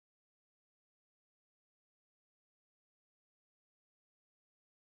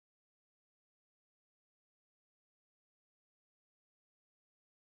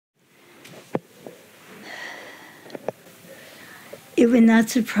It would not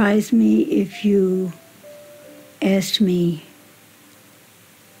surprise me if you asked me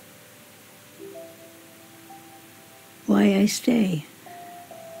why I stay.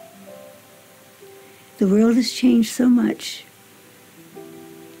 The world has changed so much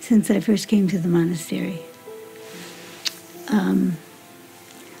since I first came to the monastery.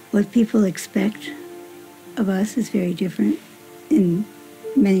 What people expect of us is very different in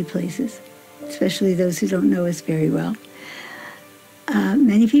many places, especially those who don't know us very well.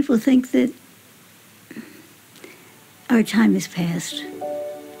 Many people think that our time is past.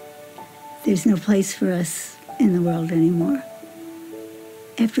 There's no place for us in the world anymore.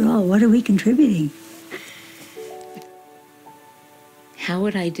 After all, what are we contributing? How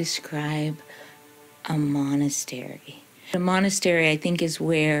would I describe a monastery? A monastery, I think, is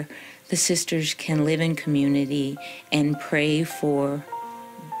where the sisters can live in community and pray for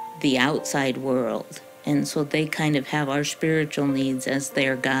the outside world. And so they kind of have our spiritual needs as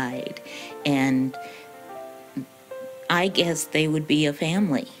their guide. And I guess they would be a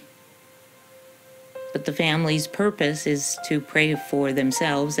family. But the family's purpose is to pray for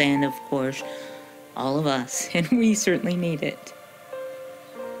themselves and, of course, all of us. And we certainly need it.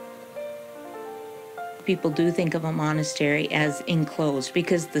 People do think of a monastery as enclosed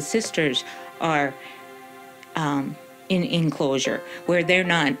because the sisters are in enclosure where they're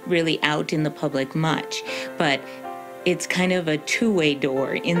not really out in the public much, but it's kind of a two-way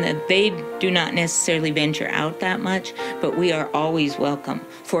door in that they do not necessarily venture out that much, but we are always welcome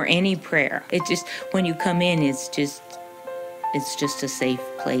for any prayer. It just, when you come in, it's just a safe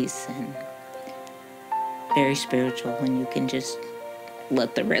place and very spiritual, and you can just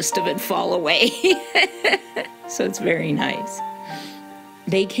let the rest of it fall away. So it's very nice.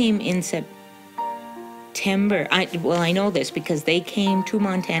 They came in September. I know this because they came to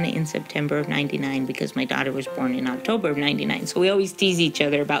Montana in September of '99 because my daughter was born in October of '99. So we always tease each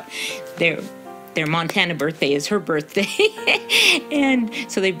other about their Montana birthday is her birthday. And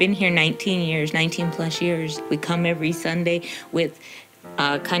so they've been here 19 plus years. We come every Sunday with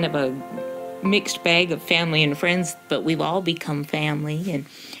kind of a mixed bag of family and friends, but we've all become family. And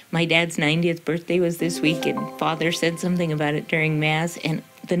my dad's 90th birthday was this week, and Father said something about it during Mass, and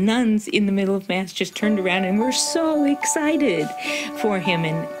the nuns in the middle of Mass just turned around and were so excited for him,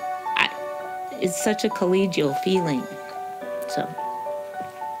 and it's such a collegial feeling. So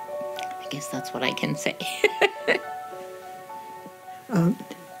I guess that's what I can say.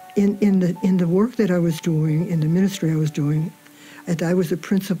 In the work that I was doing, in the ministry I was doing, and I was a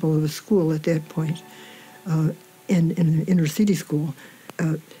principal of a school at that point, in an inner city school.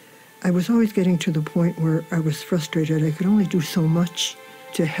 I was always getting to the point where I was frustrated. I could only do so much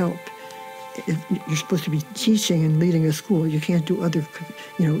to help. You're supposed to be teaching and leading a school. You can't do other,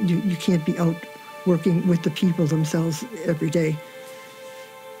 you can't be out working with the people themselves every day.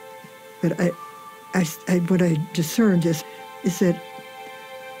 But what I discerned is that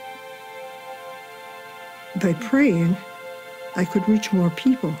by praying, I could reach more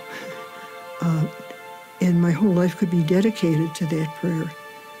people. And my whole life could be dedicated to that prayer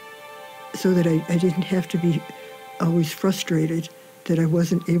so that I didn't have to be always frustrated that I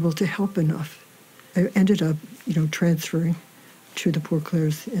wasn't able to help enough. I ended up, transferring to the Poor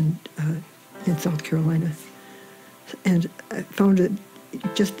Clares in South Carolina. And I found it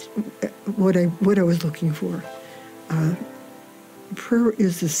just what I was looking for. Prayer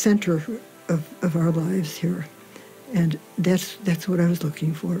is the center of our lives here. And that's what I was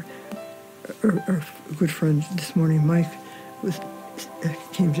looking for. Our good friend this morning, Mike,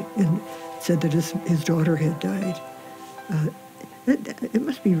 came and said that his daughter had died. It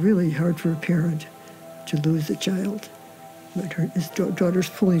must be really hard for a parent to lose a child. But his daughter's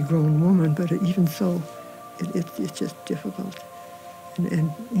a fully grown woman, but even so, it's just difficult.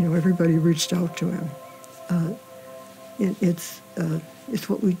 And everybody reached out to him. It's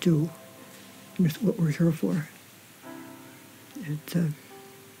what we do, and it's what we're here for.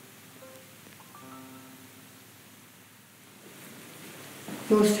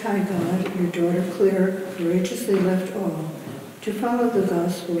 Most High God, your daughter Claire courageously left all to follow the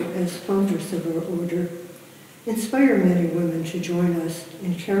gospel as founders of our order. Inspire many women to join us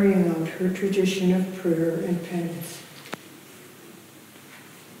in carrying out her tradition of prayer and penance.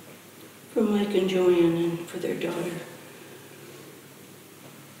 For Mike and Joanne and for their daughter.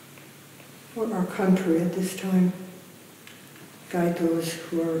 For our country at this time. Guide those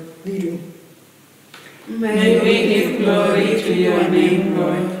who are leading. May we give glory to your name,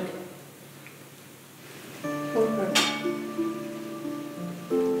 Lord.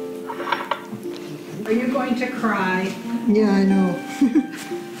 Are you going to cry? Yeah, I know.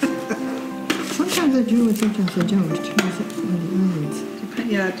 Sometimes I do and sometimes I don't. It depends on the audience.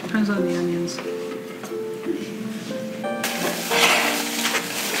 Yeah, it depends on the onions.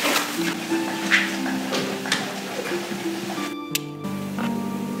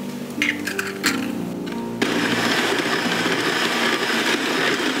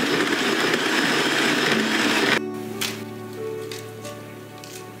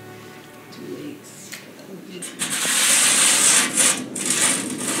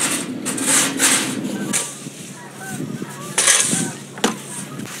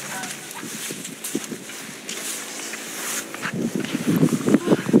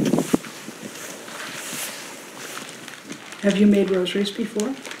 Have you made rosaries before?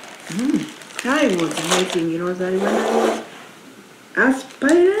 I was making rosary when I was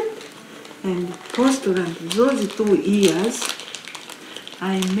aspirant and postulant. Those 2 years,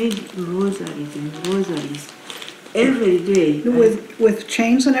 I made rosaries and rosaries every day. With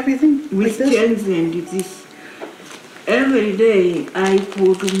chains and everything? With like this? chains and this. Every day I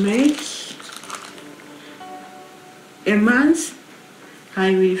could make a month,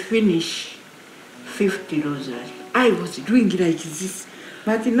 I will finish 50 rosaries. I was doing like this,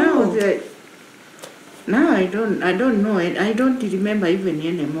 but now now I don't know it. I don't remember even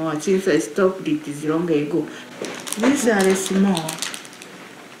anymore since I stopped it is long ago. These are small.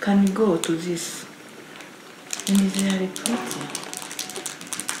 Can go to this. And they are pretty.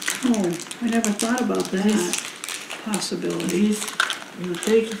 Oh, I never thought about that possibility. This you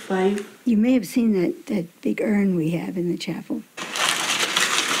take 5. You may have seen that big urn we have in the chapel.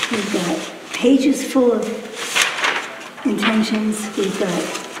 We've got pages full of intentions. We've got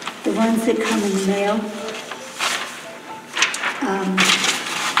the ones that come in the mail.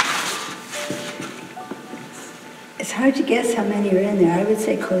 It's hard to guess how many are in there. I would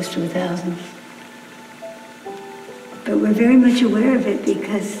say close to 1,000. But we're very much aware of it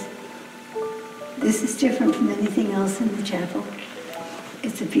because this is different from anything else in the chapel.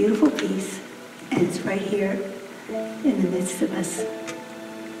 It's a beautiful piece, and it's right here in the midst of us.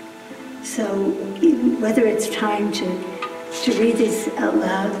 So whether it's time to read this out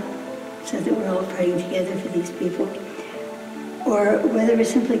loud so that we're all praying together for these people, or whether we're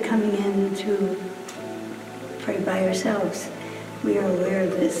simply coming in to pray by ourselves, we are aware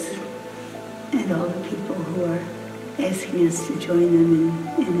of this and all the people who are asking us to join them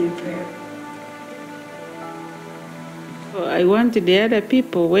in their prayer. I want the other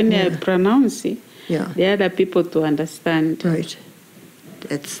people, when I pronounce it, the other people to understand. Right.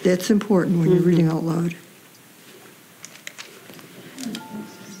 That's important when you're reading out loud.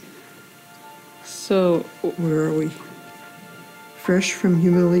 So, where are we? Fresh from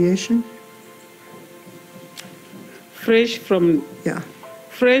humiliation? Fresh from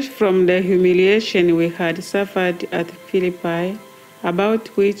the humiliation we had suffered at Philippi, about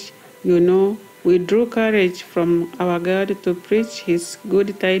which, we drew courage from our God to preach his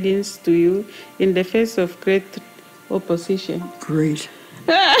good tidings to you in the face of great opposition. Great.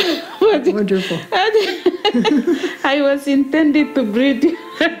 Wonderful. I was intended to breathe.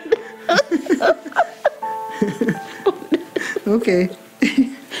 Okay.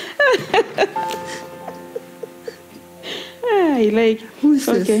 I like. Who's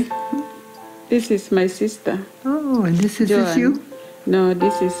this? Okay. This is my sister. Oh, and this is you? No,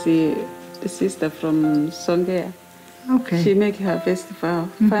 this is the sister from Songea. Okay. She make her festival,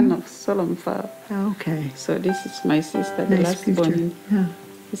 fan of Solemn Fire. Okay. So this is my sister, the Nice last picture. born. Yeah.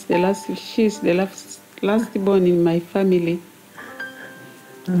 It's the last. She's the last born in my family.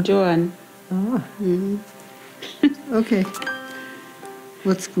 Joanne. Oh. Okay.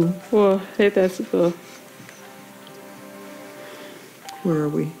 Let's go. Oh, let us go. Where are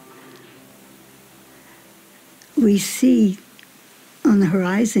we? We see on the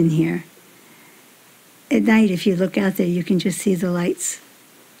horizon here, at night, if you look out there, you can just see the lights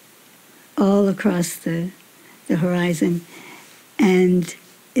all across the horizon. And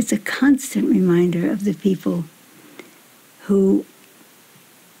it's a constant reminder of the people who,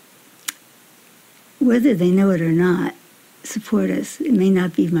 whether they know it or not, support us. It may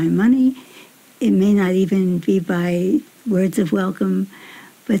not be by money, it may not even be by words of welcome,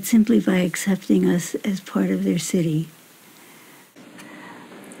 but simply by accepting us as part of their city.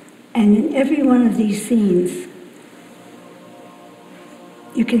 And in every one of these scenes,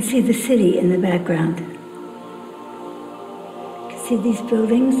 you can see the city in the background. You can see these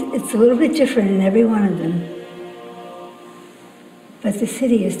buildings. It's a little bit different in every one of them. But the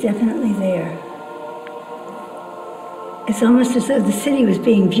city is definitely there. It's almost as though the city was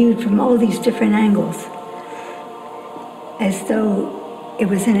being viewed from all these different angles, as though it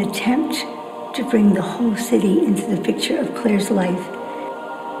was an attempt to bring the whole city into the picture of Claire's life.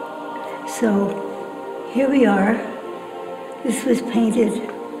 So here we are This was painted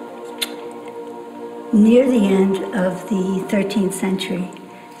near the end of the 13th century.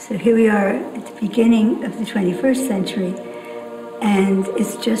 So here we are at the beginning of the 21st century, and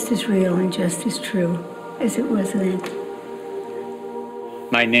it's just as real and just as true as it was then.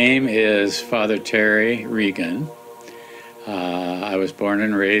 My name is Father Terry Regan. I was born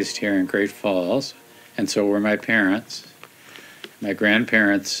and raised here in Great Falls, and so were my parents. My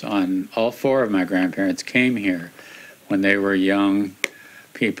grandparents, all four of my grandparents came here when they were young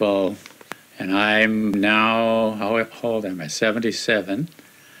people, and I'm now, how old am I? 77,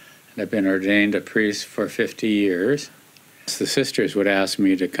 and I've been ordained a priest for 50 years. The sisters would ask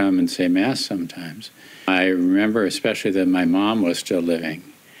me to come and say Mass sometimes. I remember especially that my mom was still living.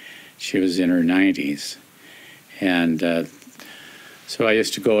 She was in her 90s, and so I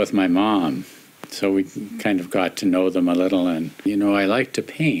used to go with my mom. So we kind of got to know them a little, and I like to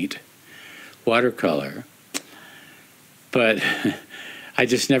paint watercolor, but I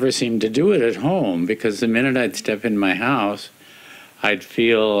just never seemed to do it at home, because the minute I'd step in my house, I'd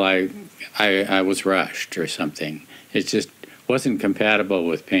feel I was rushed or something. It just wasn't compatible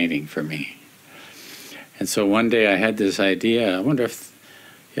with painting for me. And so one day I had this idea. I wonder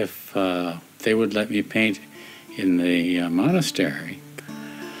if they would let me paint in the monastery.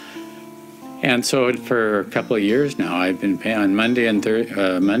 And so for a couple of years now, I've been painting. On Monday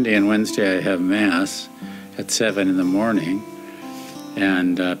and Wednesday, I have Mass at 7 in the morning,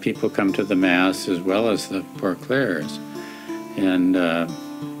 and people come to the Mass as well as the Poor Clares. And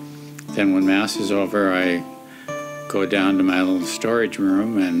then when Mass is over, I go down to my little storage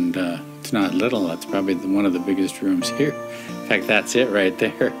room, and it's not little, it's probably one of the biggest rooms here. In fact, that's it right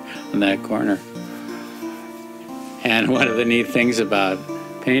there on that corner. And one of the neat things about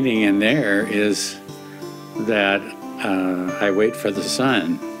painting in there is that I wait for the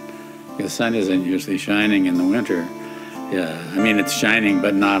sun. The sun isn't usually shining in the winter. I mean, it's shining,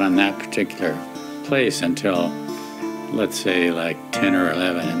 but not on that particular place until, let's say, like 10 or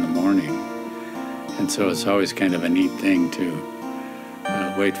 11 in the morning. And so it's always kind of a neat thing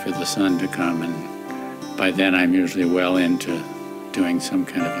to wait for the sun to come, and by then I'm usually well into doing some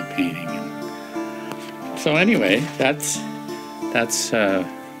kind of a painting. And so anyway, that's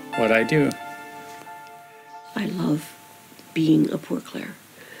what I do. I love being a Poor Clare.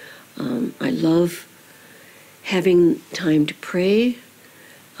 I love having time to pray.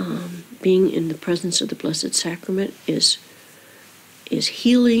 Being in the presence of the Blessed Sacrament is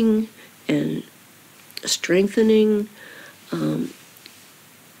healing and strengthening.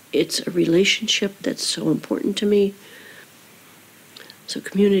 It's a relationship that's so important to me. So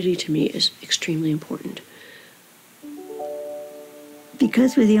community to me is extremely important.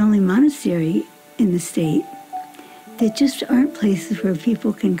 Because we're the only monastery in the state, there just aren't places where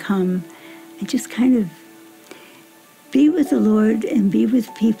people can come and just kind of be with the Lord and be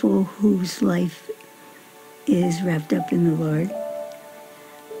with people whose life is wrapped up in the Lord.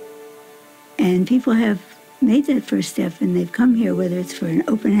 And people have made that first step, and they've come here, whether it's for an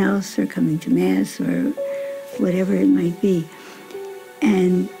open house or coming to Mass or whatever it might be.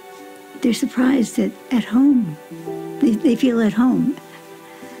 And they're surprised that at home, they feel at home.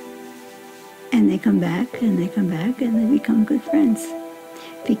 And they come back, and they come back, and they become good friends,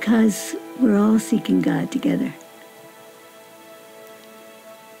 because we're all seeking God together.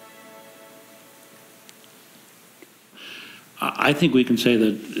 I think we can say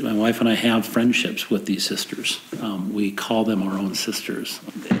that my wife and I have friendships with these sisters. We call them our own sisters.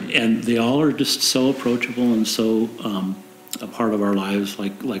 And they all are just so approachable and so a part of our lives,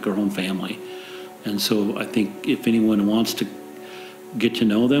 like our own family. And so I think if anyone wants to get to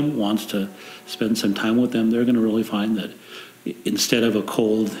know them, wants to spend some time with them, they're going to really find that instead of a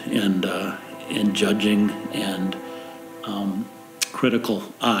cold and judging and critical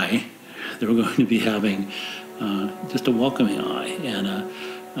eye, they're going to be having just a welcoming eye and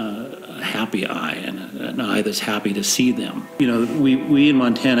a happy eye, and an eye that's happy to see them. We in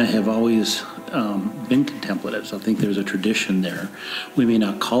Montana have always been contemplatives. I think there's a tradition there. We may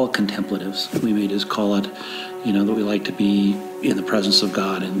not call it contemplatives. We may just call it, that we like to be in the presence of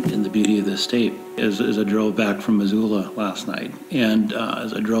God and in the beauty of this state. As I drove back from Missoula last night, and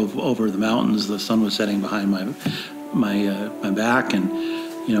as I drove over the mountains, the sun was setting behind my back, and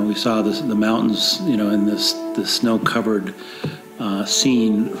we saw the mountains, in this snow-covered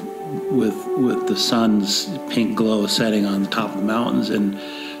scene with the sun's pink glow setting on the top of the mountains,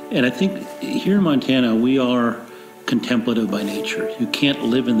 and I think here in Montana we are contemplative by nature. You can't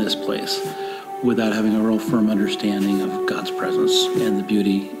live in this place without having a real firm understanding of God's presence and the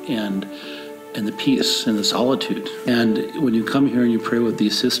beauty and the peace and the solitude. And when you come here and you pray with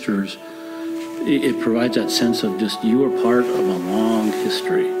these sisters, it provides that sense of just you are part of a long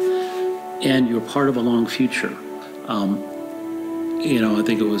history, and you're part of a long future. I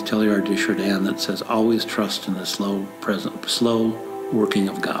think it was Teilhard de Chardin that says, "Always trust in the slow working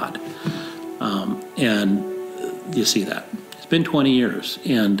of God," and you see that. It's been 20 years,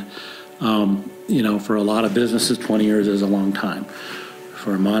 and for a lot of businesses, 20 years is a long time.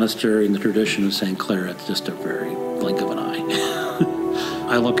 For a monastery in the tradition of St. Clair, it's just a very blink of an eye.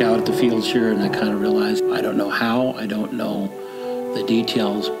 I look out at the fields here and I kind of realize I don't know how, I don't know the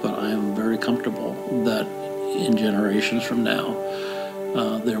details, but I am very comfortable that in generations from now,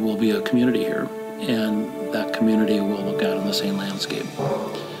 there will be a community here, and that community will look out on the same landscape.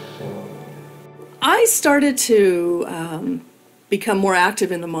 I started to become more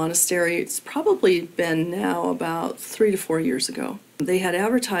active in the monastery. It's probably been now about 3 to 4 years ago. They had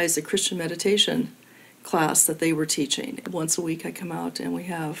advertised a Christian meditation class that they were teaching. Once a week I come out and we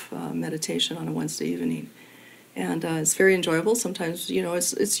have meditation on a Wednesday evening. And it's very enjoyable. Sometimes,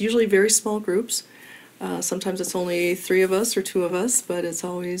 it's usually very small groups. Sometimes it's only 3 of us or 2 of us, but it's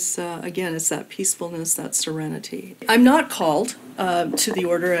always, again, it's that peacefulness, that serenity. I'm not called to the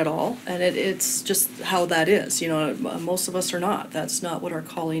order at all, and it's just how that is. Most of us are not. That's not what our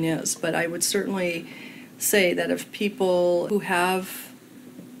calling is. But I would certainly say that if people who have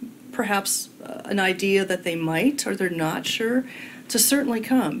perhaps an idea that they might, or they're not sure, to certainly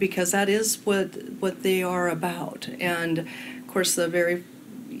come, because that is what they are about. And of course,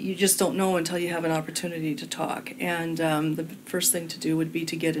 you just don't know until you have an opportunity to talk. And the first thing to do would be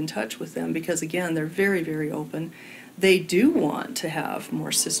to get in touch with them, because again, they're very, very open. They do want to have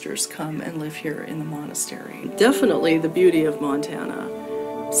more sisters come and live here in the monastery. Definitely the beauty of Montana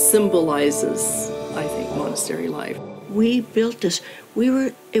symbolizes, I think, monastery life. We built this.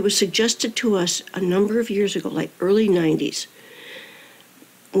 It was suggested to us a number of years ago, like early 90s.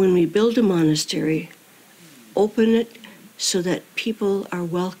 When we build a monastery, open it so that people are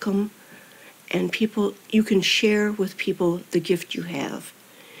welcome, and you can share with people the gift you have.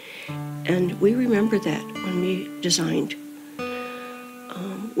 And we remember that when we designed.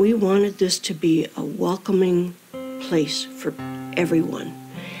 We wanted this to be a welcoming place for everyone.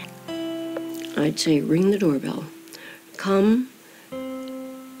 I'd say ring the doorbell. Come,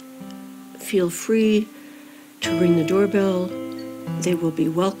 feel free to ring the doorbell. They will be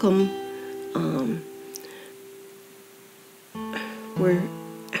welcome.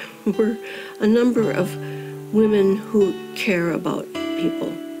 We're a number of women who care about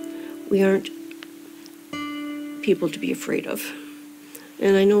people. We aren't people to be afraid of.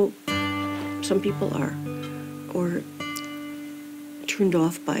 And I know some people are, or turned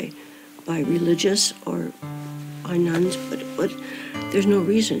off by religious or by nuns, but there's no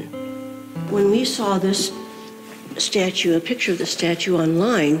reason. When we saw this statue, a picture of the statue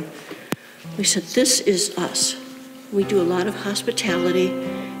online, we said, this is us. We do a lot of hospitality,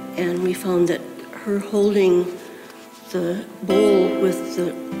 and we found that her holding the bowl with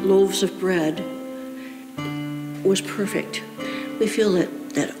the loaves of bread was perfect. We feel that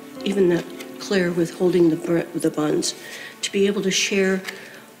even that Claire with holding the bread with the buns, to be able to share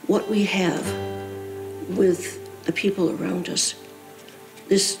what we have with the people around us.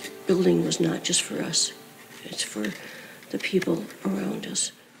 This building was not just for us, it's for the people around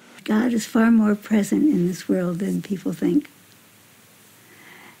us. God is far more present in this world than people think.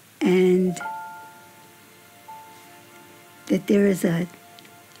 And that there is a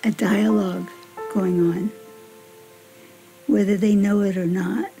dialogue going on, whether they know it or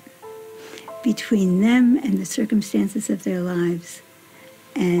not, between them and the circumstances of their lives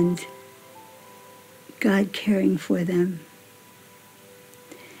and God caring for them.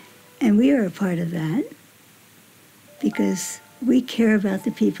 And we are a part of that because we care about the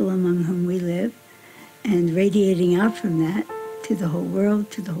people among whom we live, and radiating out from that to the whole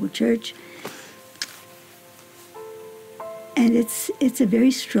world, to the whole church. And it's a very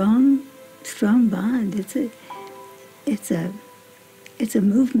strong bond. It's a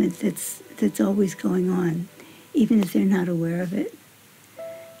movement that's always going on, even if they're not aware of it.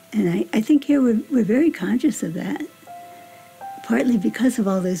 And I think here we're very conscious of that, partly because of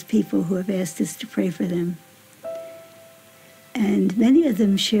all those people who have asked us to pray for them. And many of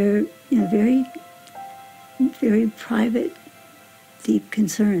them share, very, very private, deep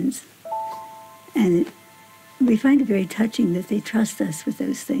concerns. And we find it very touching that they trust us with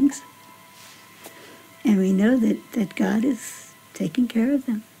those things. And we know that God is taking care of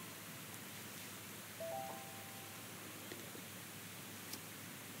them.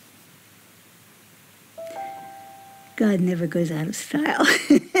 God never goes out of style.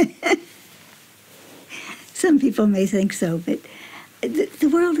 Some people may think so, but The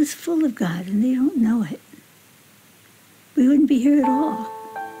world is full of God, and they don't know it. We wouldn't be here at all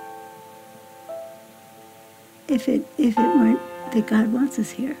if it weren't that God wants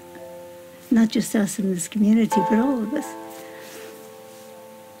us here. Not just us in this community, but all of us.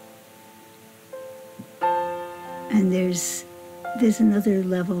 And there's another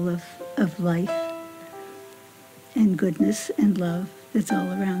level of life and goodness and love that's all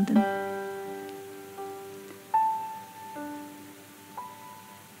around them.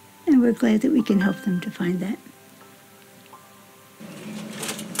 And we're glad that we can help them to find that.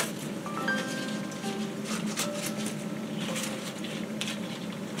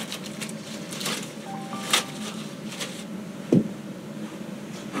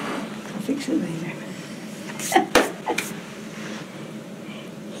 I'll fix it later.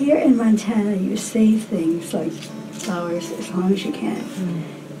 Here in Montana, you save things like flowers as long as you can,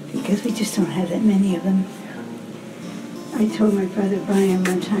 because we just don't have that many of them. I told my brother Brian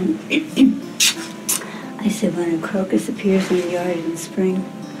one time, I said, when a crocus appears in the yard in the spring,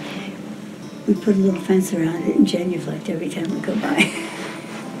 we put a little fence around it and genuflect every time we go by.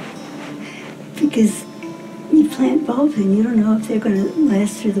 Because you plant bulbs and you don't know if they're going to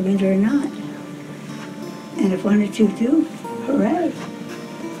last through the winter or not. And if one or two do, hooray.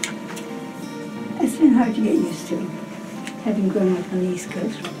 It's been hard to get used to, having grown up on the East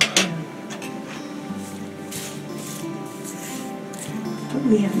Coast. But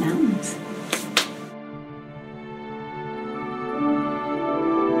we have mountains.